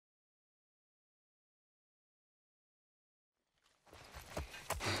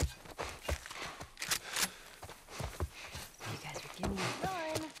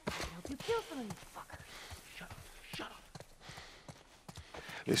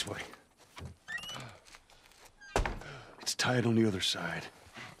This way. It's tied on the other side.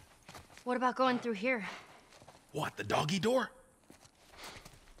 What about going through here? What, the doggy door?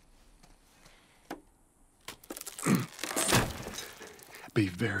 Be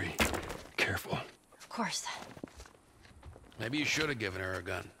very careful. Of course. Maybe you should have given her a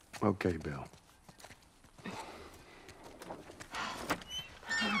gun. Okay, Bill.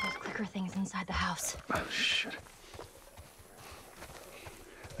 One of those clicker things inside the house. Oh, shit.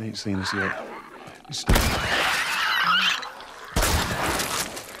 They ain't seen us yet. Stay.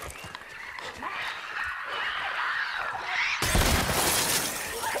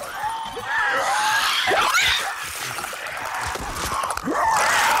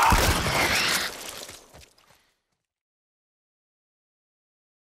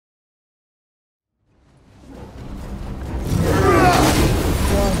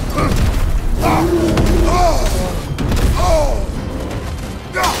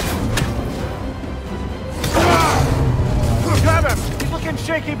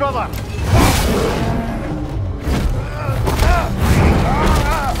 Shaky, brother!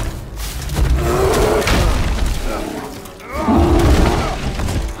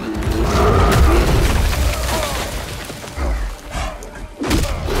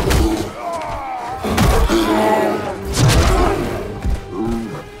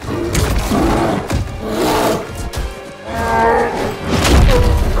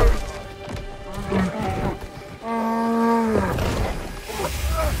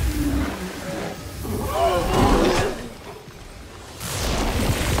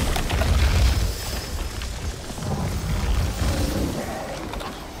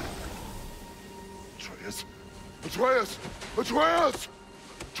 Atreus!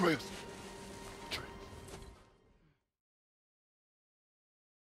 Atreus!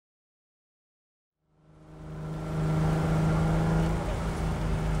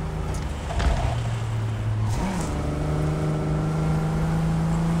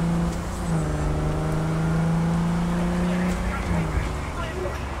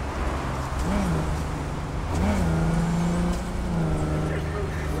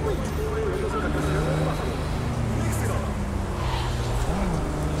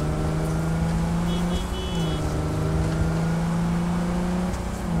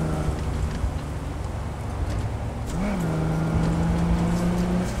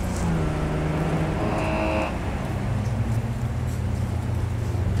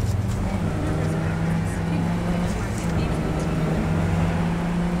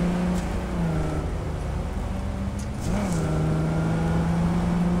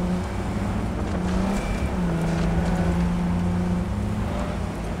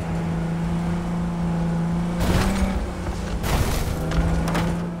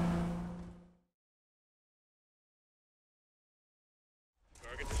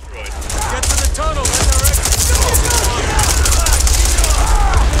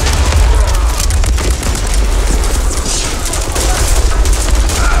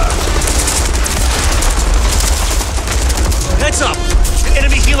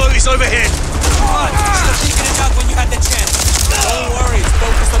 Overhead! Come on! You should have taken it out when you had the chance. Don't worry,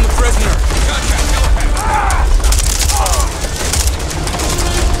 focus on the prisoner.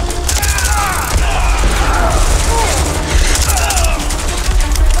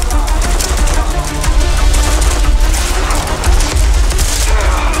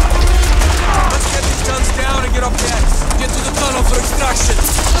 Let's get these guns down and get up there. Get to the tunnel for extraction.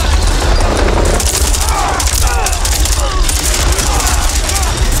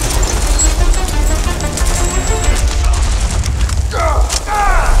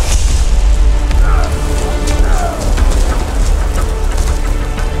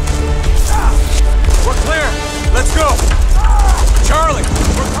 We're clear! Let's go! Charlie,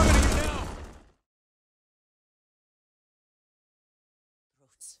 we're coming to you now!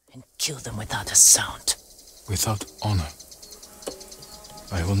 And kill them without a sound. Without honor,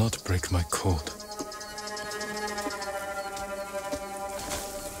 I will not break my code.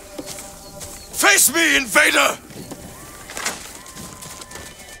 Face me, invader!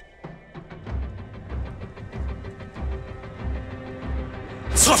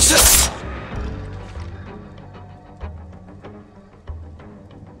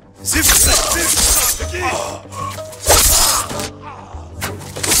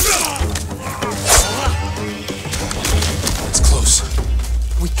 It's close.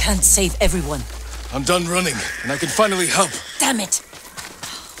 We can't save everyone. I'm done running, and I can finally help. Damn it!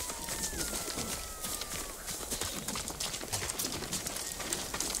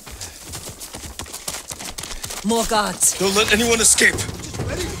 More guards. Don't let anyone escape.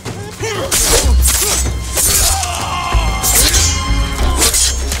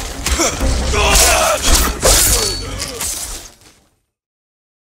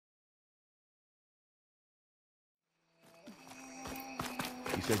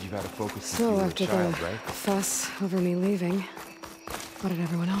 said you've had a focus since So you were a after child, the right? fuss over me leaving, what did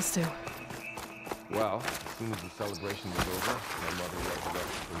everyone else do? Well, as soon as the celebration was over, my mother resurrected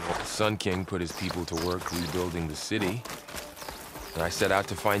from the Sun King put his people to work rebuilding the city, and I set out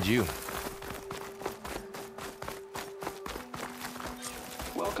to find you.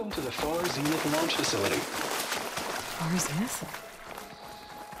 Welcome to the Thor Zenith launch facility. Thor Zenith?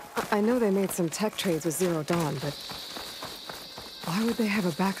 I know they made some tech trades with Zero Dawn, but why would they have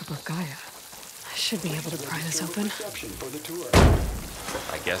a backup of Gaia? I should be able to pry this open. For the tour.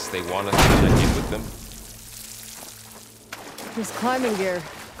 I guess they want us to check in with them. There's climbing gear.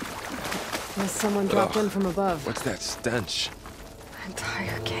 Unless someone dropped in from above. What's that stench?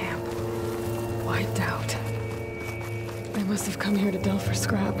 Entire camp. Wiped out. They must have come here to delve for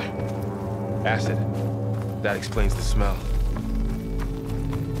scrap. Acid. That explains the smell.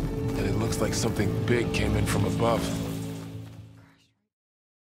 And it looks like something big came in from above.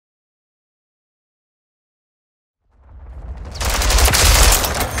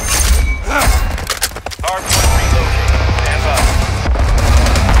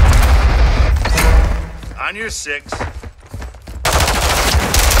 On your 6.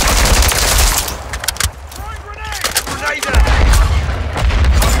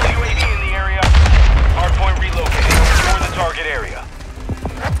 UAV in the area. Hardpoint relocated. Secure the target area.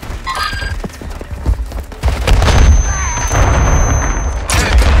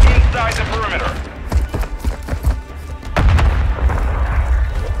 Enemy inside the perimeter.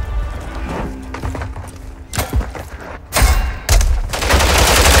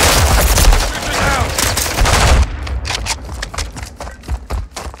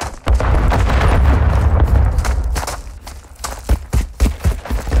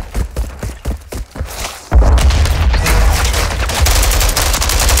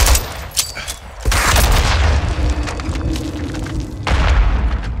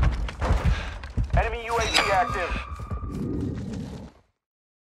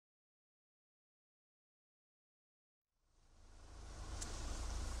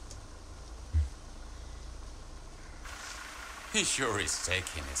 He sure is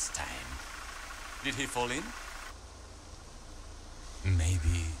taking his time. Did he fall in?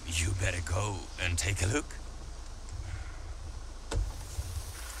 Maybe you better go and take a look.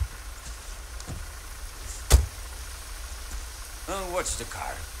 Oh, watch the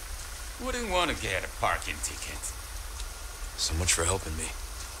car. Wouldn't want to get a parking ticket. So much for helping me.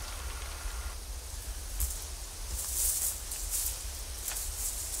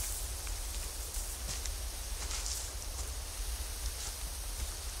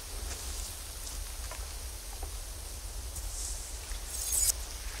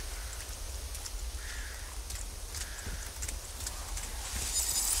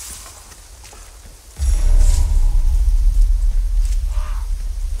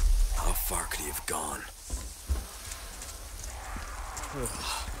 How far could he have gone?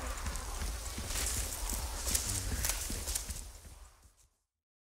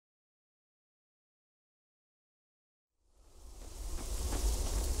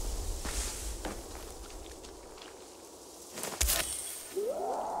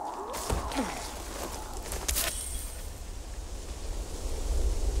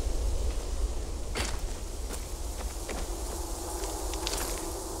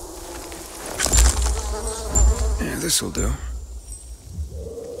 Yeah, this'll do.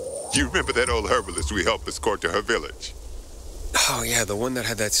 You remember that old herbalist we helped escort to her village? Oh, yeah, the one that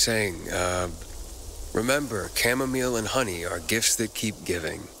had that saying, remember, chamomile and honey are gifts that keep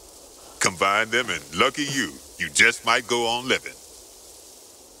giving. Combine them and lucky you just might go on living.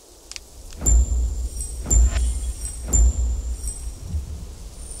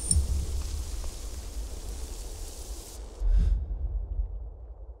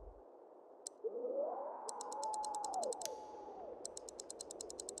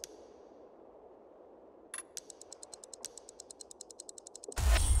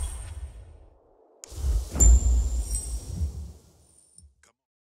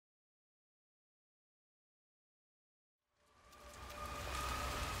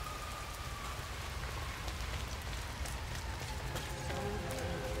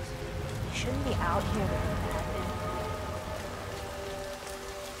 Shouldn't be out here with that.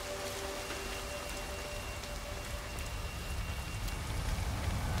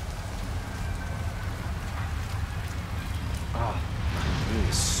 It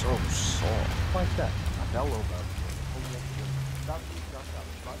is so soft. Like that. A bell over.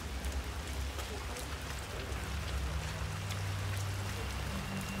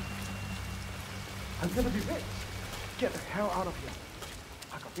 I'm gonna be rich. Get the hell out of here.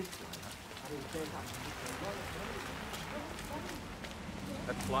 I got this guy. I didn't stand up.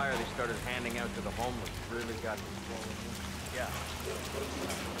 That flyer they started handing out to the homeless really got me flowing in. Yeah.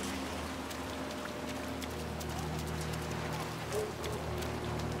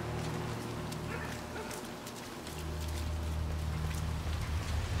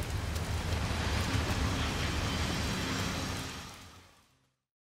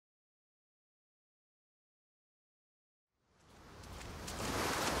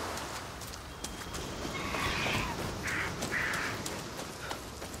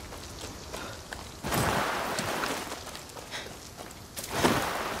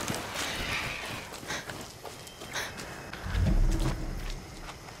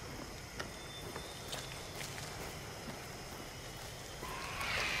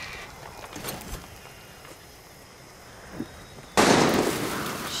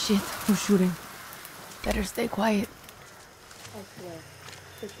 Shit, who's shooting? Better stay quiet. I swear,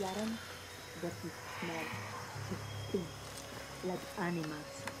 the Claren doesn't smell. It stinks like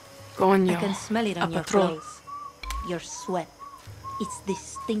animals. Coño, I can smell it a on your patrol. clothes, your sweat. It's the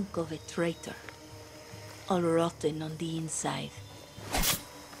stink of a traitor. All rotten on the inside.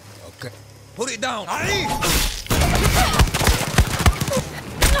 Okay. Put it down! Ali!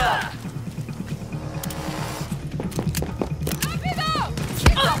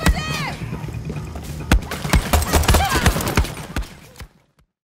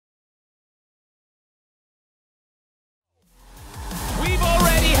 We've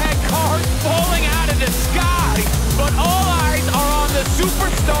already had cars falling out of the sky, but all eyes are on the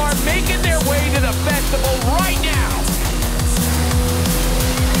superstar making their way to the festival right now.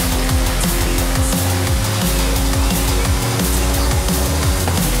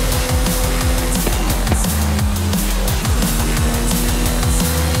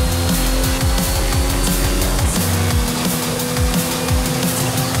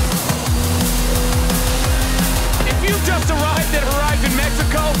 If you just arrived at Horizon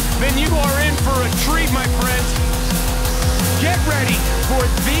Mexico, then you are in for a treat, my friends. Get ready for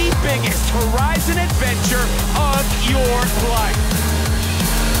the biggest Horizon adventure of your life.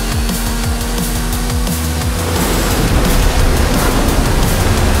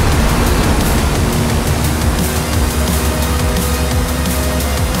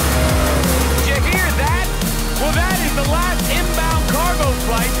 Did you hear that? Well, that is the last inbound cargo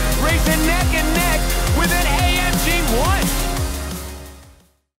flight racing neck and neck with an AMG-1.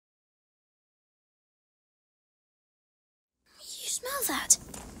 You smell that?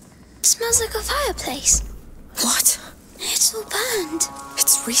 It smells like a fireplace. What? It's all burned.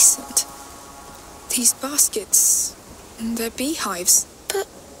 It's recent. These baskets, they're beehives. But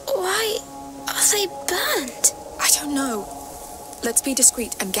why are they burned? I don't know. Let's be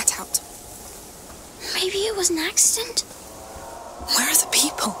discreet and get out. Maybe it was an accident? Where are the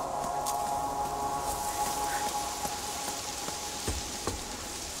people?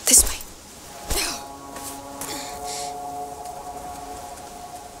 This way.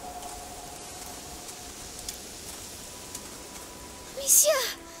 Monsieur!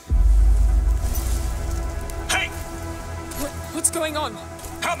 Hey! What's going on?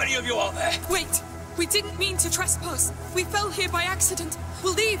 How many of you are there? Wait! We didn't mean to trespass. We fell here by accident.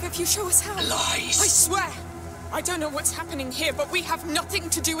 We'll leave if you show us how. Lies! I swear! I don't know what's happening here, but we have nothing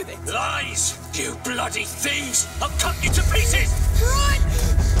to do with it. Lies! You bloody thieves! I'll cut you to pieces! Run!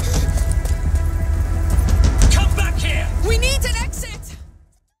 Come back here! We need an exit!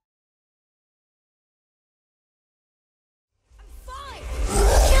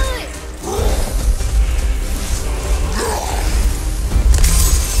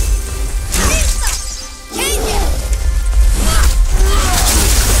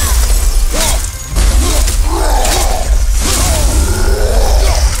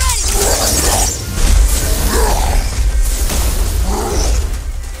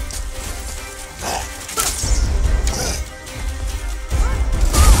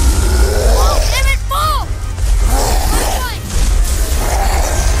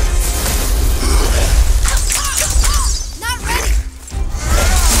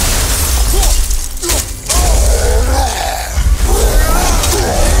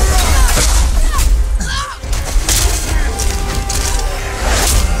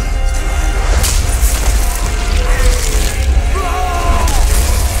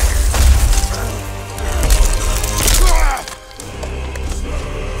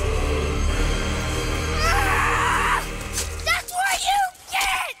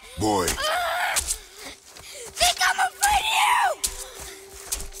 Boy. Think I'm afraid of you!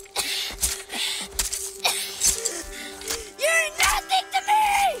 You're nothing to me!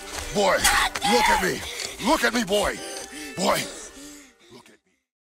 Boy, Nothing! look at me. Look at me, boy. Boy,